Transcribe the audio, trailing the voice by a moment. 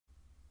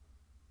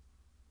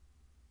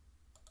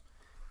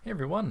Hey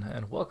everyone,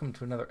 and welcome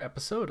to another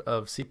episode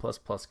of C++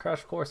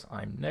 Crash Course.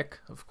 I'm Nick,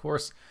 of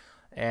course,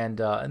 and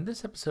in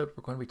this episode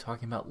we're going to be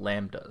talking about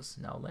lambdas.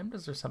 Now,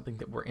 lambdas are something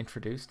that were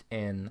introduced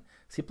in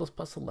C++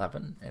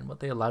 11, and what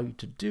they allow you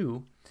to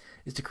do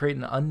is to create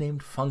an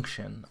unnamed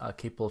function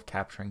capable of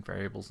capturing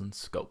variables in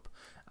scope,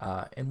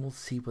 and we'll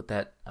see what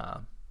that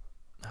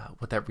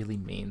really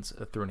means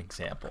through an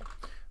example.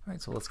 All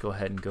right, so let's go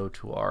ahead and go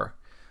to our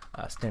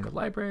standard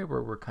library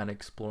where we're kind of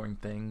exploring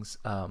things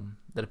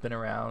that have been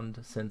around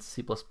since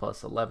C++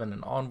 11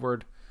 and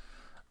onward,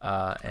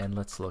 and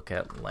let's look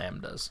at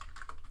lambdas.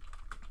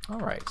 All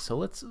right, so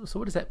what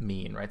does that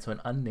mean, right? So an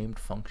unnamed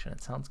function.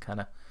 It sounds kind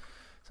of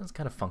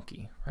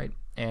funky, right?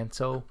 And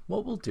so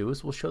what we'll do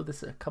is we'll show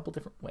this a couple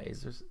different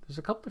ways. There's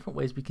a couple different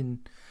ways we can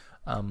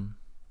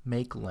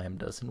make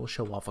lambdas, and we'll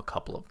show off a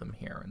couple of them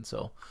here. And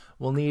so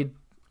we'll need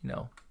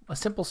a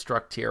simple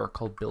struct here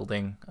called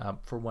building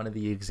for one of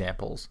the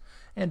examples,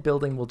 and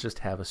building will just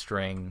have a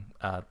string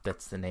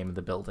that's the name of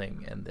the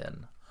building and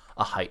then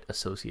a height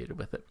associated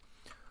with it.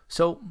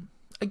 So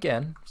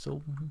again,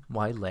 so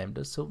why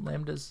lambdas? So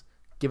lambdas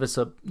give us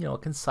a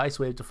concise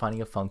way of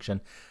defining a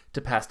function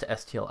to pass to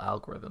STL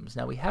algorithms.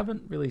 Now, we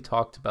haven't really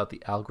talked about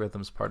the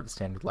algorithms part of the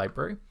standard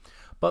library,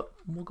 but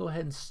we'll go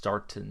ahead and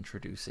start to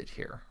introduce it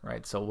here,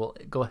 right? So we'll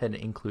go ahead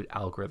and include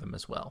algorithm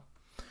as well.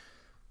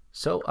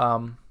 So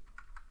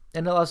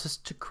and it allows us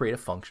to create a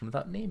function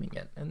without naming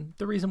it. And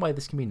the reason why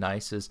this can be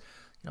nice is,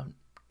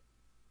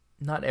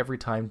 not every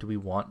time do we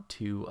want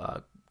to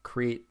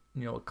create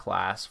a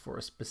class for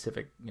a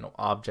specific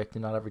object,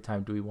 and not every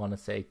time do we want to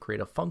say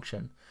create a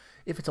function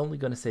if it's only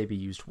going to say be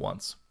used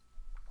once.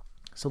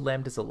 So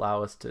lambdas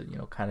allow us to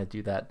kind of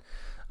do that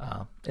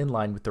in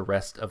line with the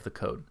rest of the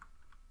code.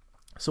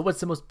 So what's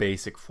the most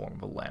basic form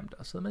of a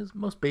lambda? So the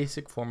most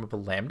basic form of a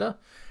lambda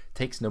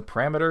takes no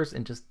parameters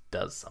and just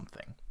does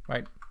something,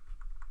 right?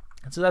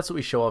 And so that's what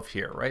we show off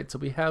here, right? So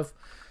we have,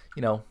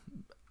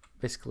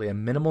 basically a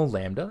minimal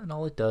lambda, and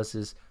all it does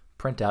is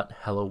print out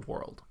hello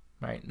world,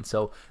 right? And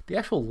so the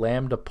actual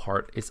lambda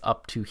part is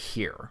up to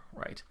here,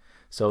 right?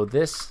 So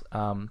this,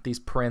 these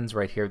parens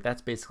right here,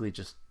 that's basically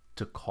just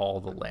to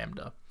call the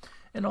lambda.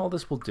 And all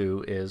this will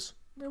do is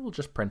it will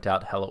just print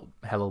out hello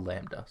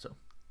lambda. So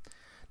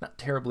not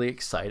terribly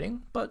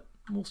exciting, but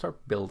we'll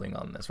start building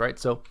on this, right?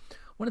 So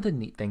one of the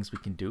neat things we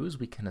can do is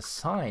we can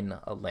assign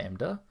a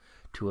lambda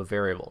to a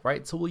variable,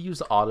 right? So we'll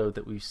use auto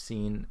that we've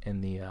seen in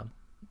the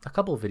a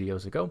couple of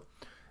videos ago,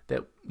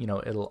 that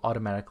it'll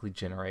automatically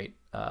generate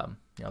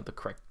the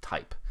correct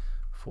type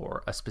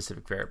for a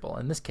specific variable.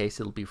 In this case,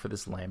 it'll be for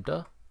this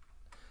lambda.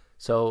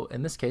 So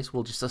in this case,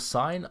 we'll just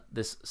assign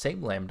this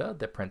same lambda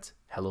that prints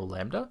hello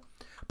lambda,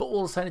 but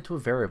we'll assign it to a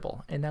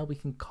variable, and now we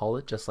can call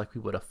it just like we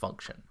would a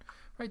function,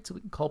 right? So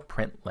we can call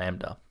print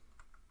lambda.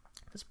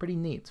 That's pretty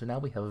neat. So now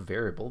we have a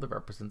variable that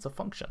represents a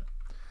function.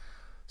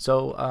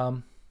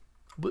 So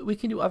we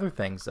can do other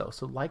things though.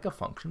 So like a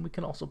function, we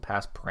can also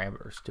pass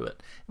parameters to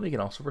it, and we can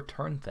also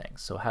return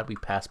things. So how do we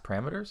pass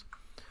parameters?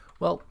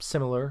 Well,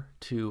 similar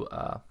to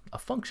a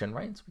function,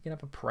 right? So we can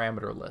have a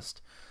parameter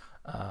list.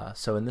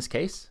 So in this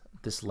case,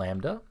 this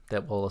lambda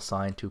that we'll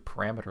assign to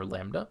parameter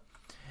lambda,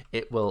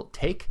 it will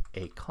take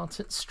a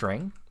constant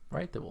string,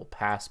 right, that will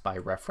pass by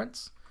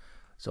reference.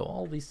 So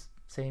all these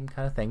same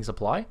kind of things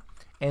apply.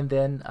 And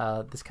then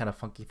this kind of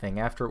funky thing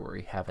after, where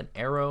we have an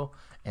arrow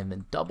and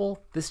then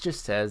double. This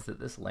just says that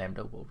this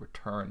lambda will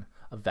return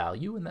a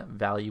value, and that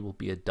value will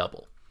be a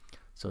double.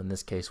 So in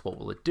this case, what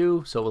will it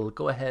do? So it'll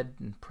go ahead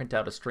and print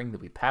out a string that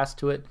we pass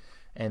to it,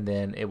 and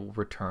then it will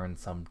return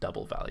some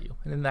double value.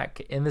 And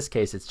in this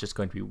case, it's just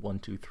going to be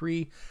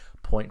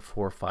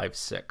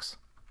 123.456.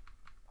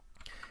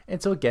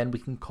 And so again, we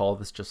can call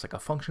this just like a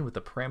function with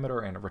a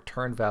parameter and a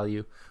return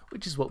value,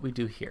 which is what we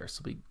do here.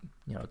 So we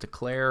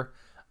declare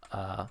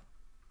a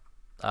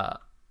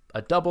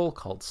double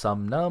called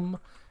sum num,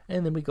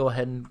 and then we go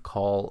ahead and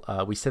call,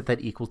 we set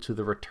that equal to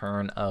the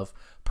return of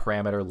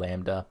parameter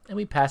lambda, and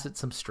we pass it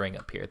some string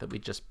up here that we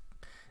just,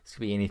 this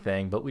could be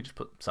anything, but we just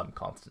put some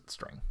constant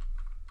string.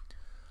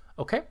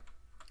 Okay,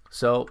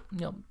 so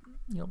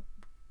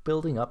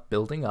building up.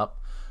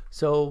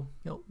 So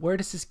where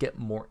does this get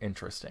more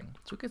interesting?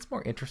 So it gets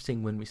more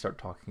interesting when we start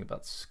talking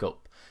about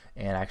scope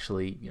and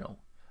actually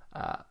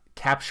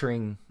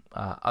capturing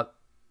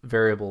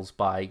variables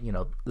by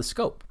the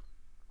scope.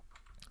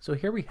 So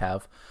here we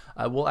have,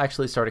 we'll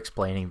actually start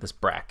explaining this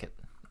bracket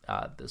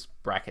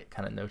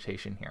kind of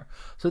notation here.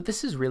 So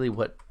this is really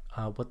what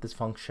this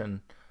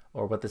function,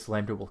 or what this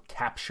lambda will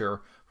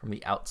capture from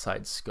the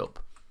outside scope.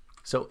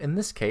 So in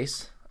this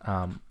case,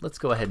 let's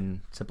go ahead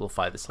and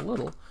simplify this a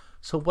little.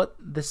 So what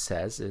this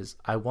says is,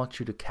 I want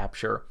you to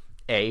capture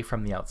a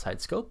from the outside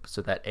scope.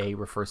 So that a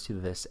refers to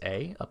this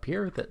a up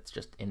here, that's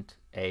just int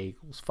a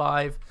equals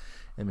 5,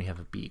 and we have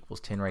a b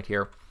equals 10 right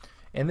here.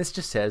 And this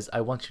just says, I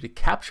want you to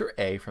capture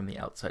a from the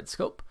outside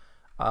scope,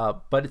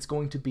 but it's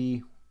going to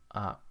be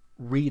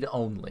read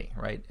only,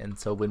 right? And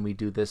so when we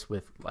do this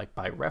with, like,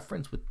 by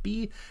reference with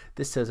b,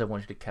 this says I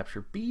want you to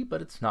capture b,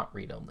 but it's not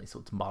read only, so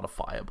it's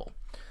modifiable.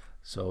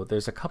 So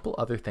there's a couple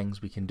other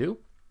things we can do.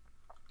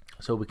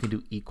 So we can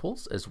do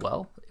equals as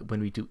well.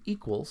 When we do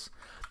equals,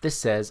 this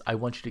says I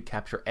want you to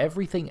capture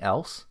everything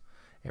else,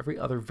 every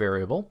other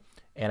variable,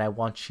 and I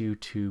want you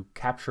to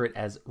capture it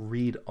as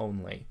read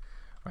only,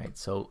 right?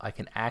 So I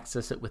can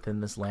access it within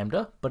this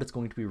Lambda, but it's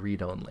going to be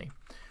read only.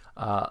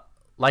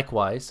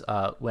 Likewise,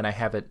 when I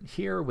have it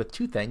here with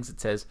two things, it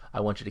says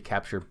I want you to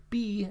capture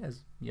B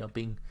as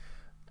being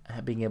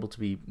able to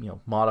be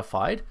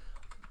modified,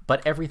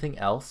 but everything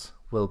else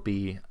will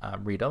be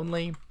read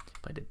only.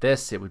 If I did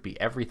this, it would be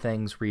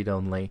everything's read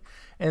only,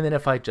 and then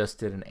if I just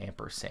did an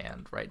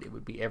ampersand, right, it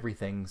would be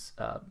everything's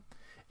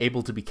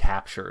able to be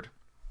captured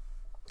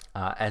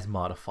as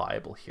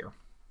modifiable here,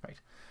 right?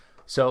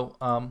 So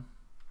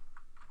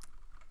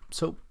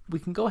so we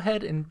can go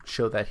ahead and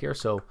show that here.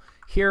 So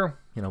here,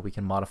 we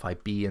can modify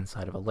B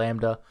inside of a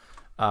Lambda,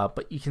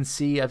 but you can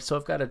see I've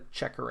got a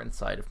checker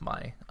inside of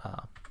my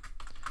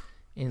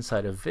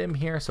inside of Vim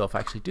here. So if I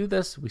actually do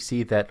this, we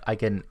see that I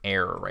get an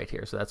error right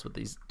here. So that's what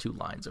these two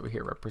lines over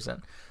here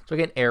represent. So I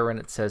get an error and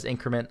it says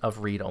increment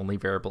of read only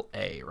variable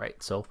A,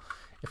 right? So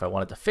if I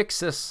wanted to fix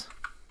this,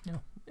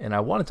 and I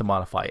wanted to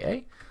modify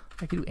A,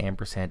 I could do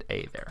ampersand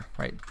A there,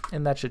 right?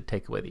 And that should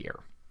take away the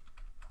error.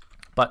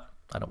 But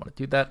I don't want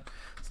to do that.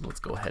 So let's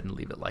go ahead and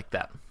leave it like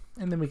that.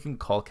 And then we can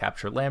call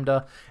capture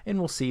Lambda and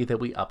we'll see that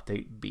we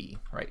update B,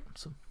 right?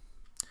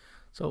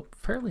 So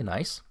fairly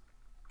nice.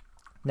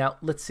 Now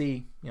let's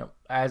see,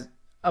 as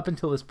up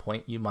until this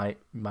point, you might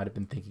have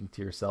been thinking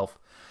to yourself,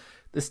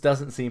 this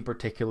doesn't seem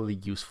particularly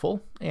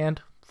useful. And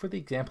for the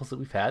examples that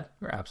we've had,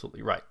 you're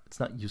absolutely right. It's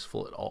not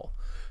useful at all.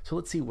 So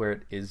let's see where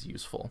it is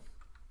useful.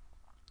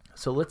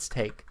 So let's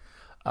take,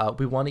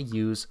 we want to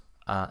use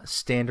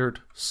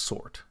standard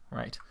sort,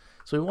 right?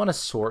 So we want to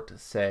sort,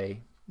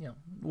 say,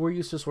 we're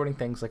used to sorting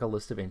things like a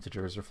list of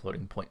integers or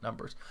floating point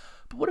numbers.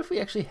 But what if we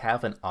actually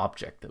have an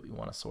object that we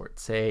want to sort?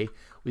 Say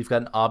we've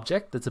got an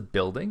object that's a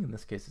building. In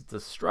this case, it's a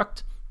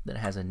struct that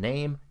has a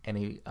name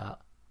and a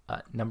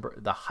number,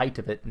 the height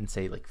of it, and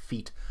say like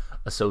feet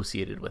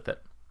associated with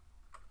it.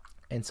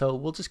 And so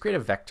we'll just create a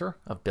vector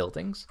of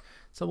buildings.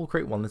 So we'll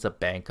create one that's a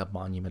bank, a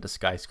monument, a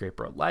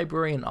skyscraper, a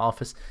library, an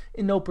office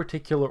in no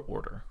particular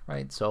order,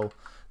 right? So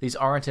these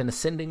aren't in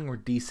ascending or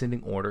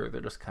descending order. They're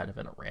just kind of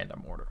in a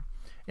random order.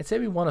 And say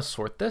we want to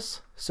sort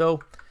this. So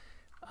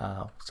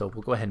we'll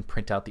go ahead and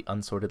print out the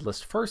unsorted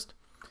list first.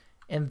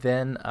 And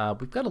then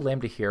we've got a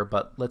Lambda here,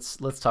 but let's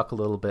talk a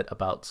little bit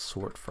about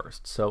sort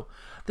first. So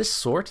this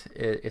sort,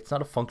 it's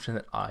not a function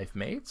that I've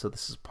made. So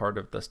this is part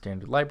of the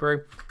standard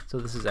library. So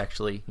this is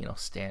actually,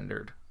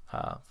 standard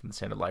from the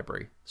standard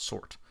library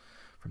sort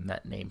from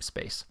that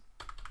namespace.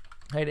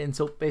 Right, and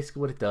so basically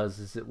what it does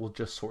is it will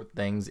just sort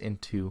things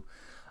into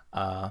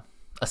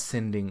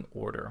ascending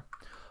order.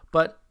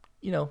 But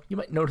you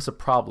might notice a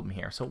problem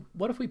here. So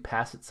what if we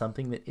pass it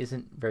something that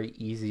isn't very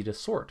easy to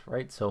sort,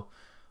 right? So,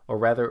 or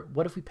rather,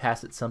 what if we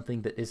pass it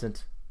something that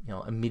isn't,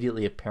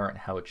 immediately apparent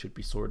how it should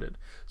be sorted?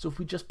 So if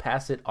we just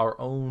pass it our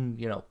own,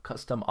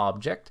 custom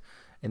object,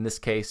 in this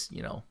case,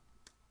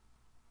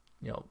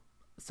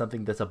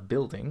 something that's a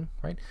building,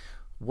 right?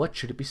 What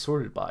should it be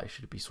sorted by?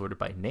 Should it be sorted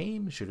by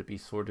name? Should it be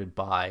sorted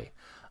by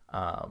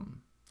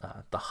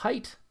the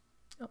height?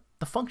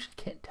 The function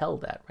can't tell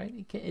that,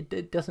 right?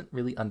 It doesn't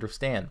really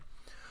understand.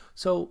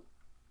 So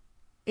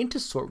into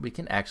sort, we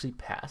can actually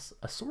pass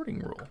a sorting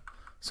rule.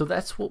 So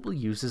that's what we'll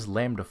use as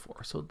Lambda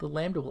for. So the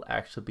Lambda will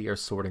actually be our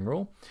sorting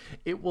rule.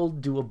 It will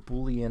do a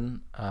Boolean,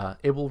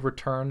 it will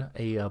return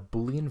a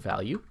Boolean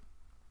value.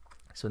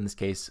 So in this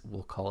case,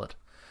 we'll call it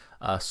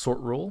a sort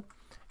rule,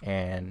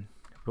 and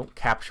it won't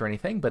capture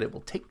anything, but it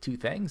will take two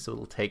things. So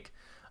it'll take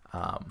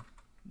a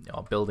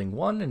building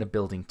 1 and a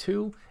building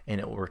 2, and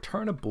it will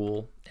return a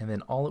bool, and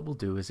then all it will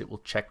do is it will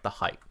check the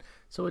height.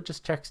 So it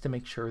just checks to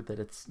make sure that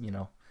it's,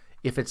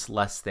 if it's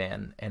less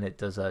than, and it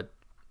does a,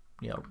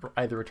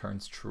 either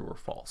returns true or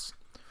false,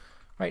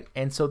 right?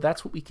 And so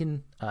that's what we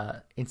can,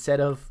 instead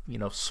of,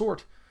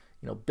 sort,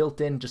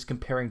 built in just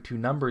comparing two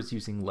numbers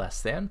using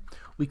less than,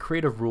 we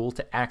create a rule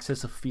to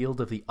access a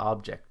field of the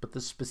object, but the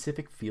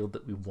specific field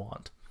that we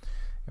want,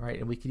 right?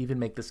 And we could even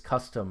make this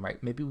custom,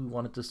 right? Maybe we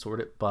wanted to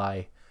sort it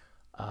by,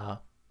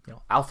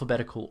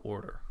 alphabetical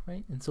order,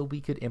 right? And so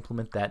we could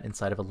implement that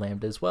inside of a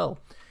Lambda as well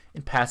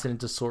and pass it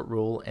into sort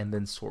rule, and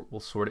then sort will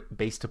sort it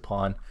based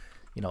upon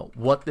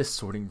what this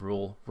sorting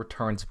rule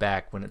returns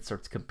back when it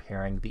starts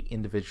comparing the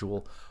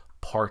individual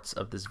parts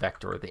of this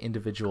vector, or the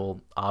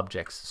individual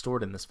objects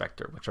stored in this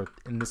vector, which are,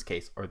 in this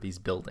case, are these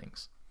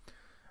buildings.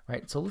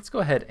 Right, so let's go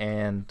ahead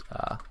and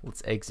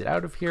let's exit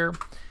out of here,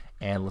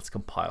 and let's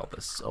compile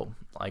this. So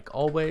like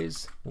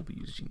always, we'll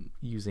be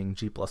using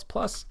G++.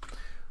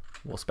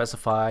 We'll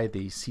specify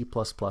the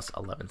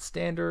C++11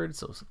 standard,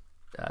 so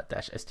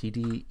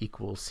 -std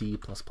equals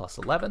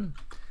C++11.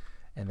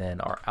 And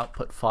then our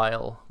output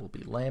file will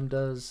be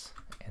lambdas,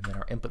 and then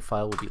our input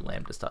file will be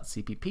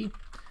lambdas.cpp.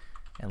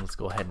 And let's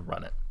go ahead and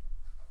run it.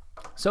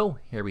 So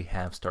here we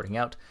have, starting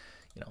out,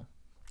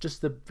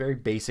 just the very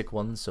basic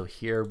ones. So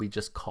here we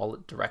just call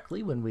it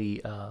directly when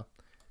we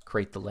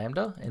create the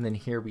Lambda, and then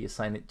here we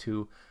assign it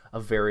to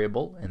a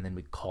variable, and then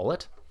we call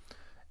it.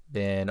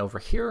 Then over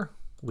here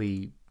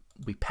we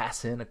we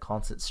pass in a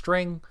constant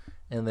string,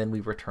 and then we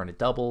return a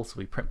double, so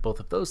we print both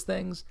of those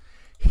things.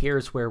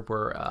 Here's where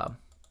we're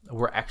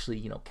actually,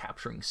 you know,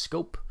 capturing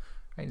scope,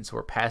 right? And so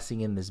we're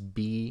passing in this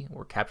B,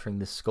 we're capturing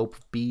this scope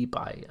of B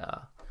by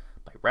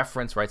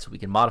reference, right? So we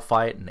can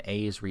modify it, and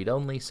A is read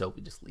only, so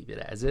we just leave it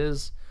as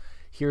is.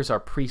 Here's our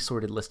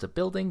pre-sorted list of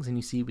buildings, and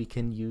you see we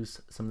can use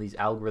some of these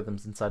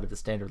algorithms inside of the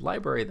standard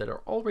library that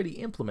are already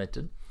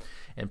implemented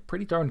and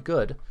pretty darn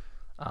good.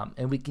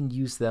 And we can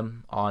use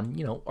them on,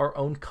 you know, our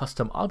own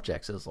custom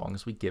objects as long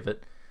as we give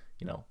it,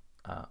 you know,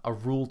 a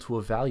rule to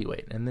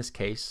evaluate. In this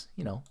case,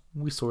 you know,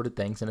 we sorted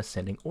things in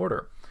ascending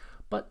order,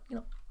 but you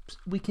know,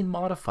 we can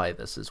modify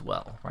this as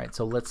well, right?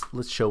 So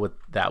let's show what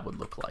that would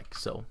look like.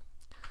 So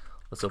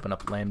let's open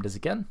up Lambdas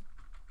again.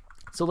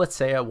 So let's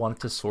say I wanted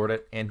to sort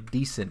it in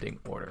descending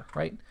order,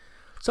 right?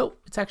 So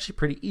it's actually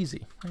pretty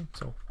easy, right?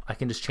 So I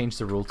can just change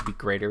the rule to be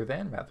greater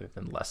than rather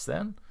than less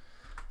than.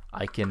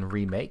 I can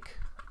remake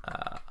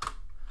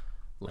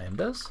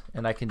Lambdas,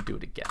 and I can do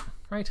it again,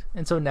 right?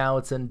 And so now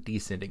it's in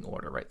descending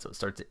order, right? So it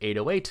starts at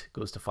 808,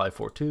 goes to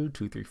 542,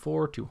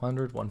 234,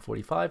 200,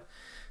 145.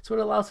 So it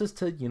allows us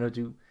to, you know,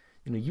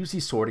 use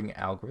these sorting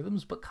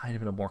algorithms, but kind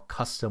of in a more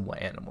custom way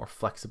and a more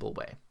flexible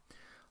way.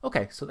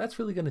 Okay, so that's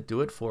really going to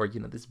do it for, you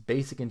know, this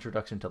basic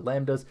introduction to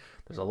Lambdas.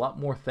 There's a lot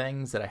more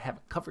things that I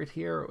haven't covered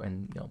here,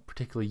 and, you know,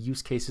 particularly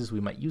use cases we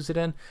might use it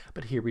in,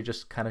 but here we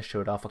just kind of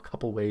showed off a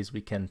couple ways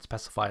we can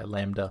specify a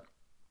Lambda,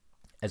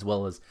 as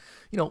well as,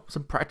 you know,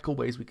 some practical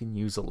ways we can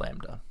use a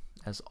Lambda.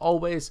 As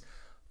always,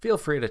 feel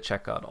free to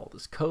check out all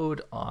this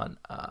code on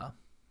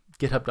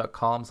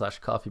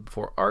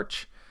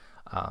github.com/coffeebeforearch.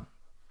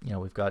 You know,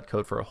 we've got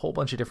code for a whole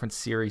bunch of different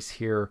series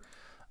here.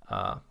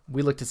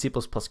 We looked at C++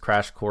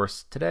 Crash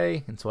Course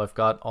today, and so I've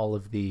got all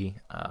of the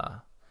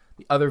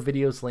other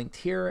videos linked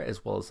here,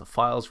 as well as the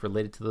files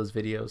related to those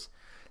videos.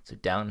 So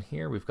down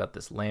here, we've got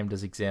this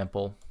Lambdas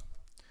example,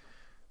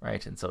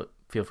 right? And so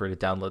feel free to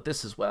download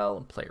this as well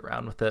and play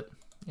around with it.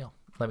 You know,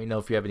 let me know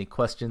if you have any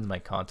questions. My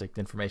contact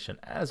information,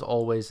 as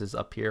always, is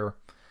up here.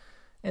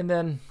 And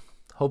then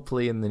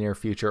hopefully in the near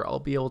future, I'll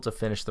be able to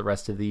finish the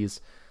rest of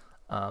these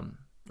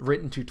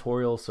written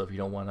tutorials. So if you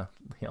don't want to,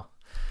 you know,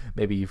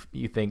 maybe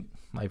you think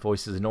my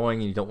voice is annoying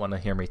and you don't want to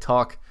hear me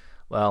talk,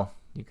 well,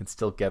 you can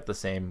still get the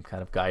same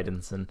kind of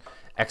guidance and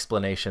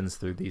explanations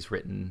through these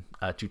written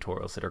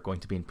tutorials that are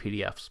going to be in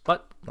PDFs.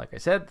 But like I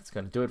said, that's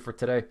going to do it for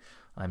today.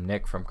 I'm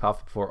Nick from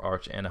Coffee Before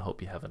Arch, and I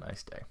hope you have a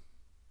nice day.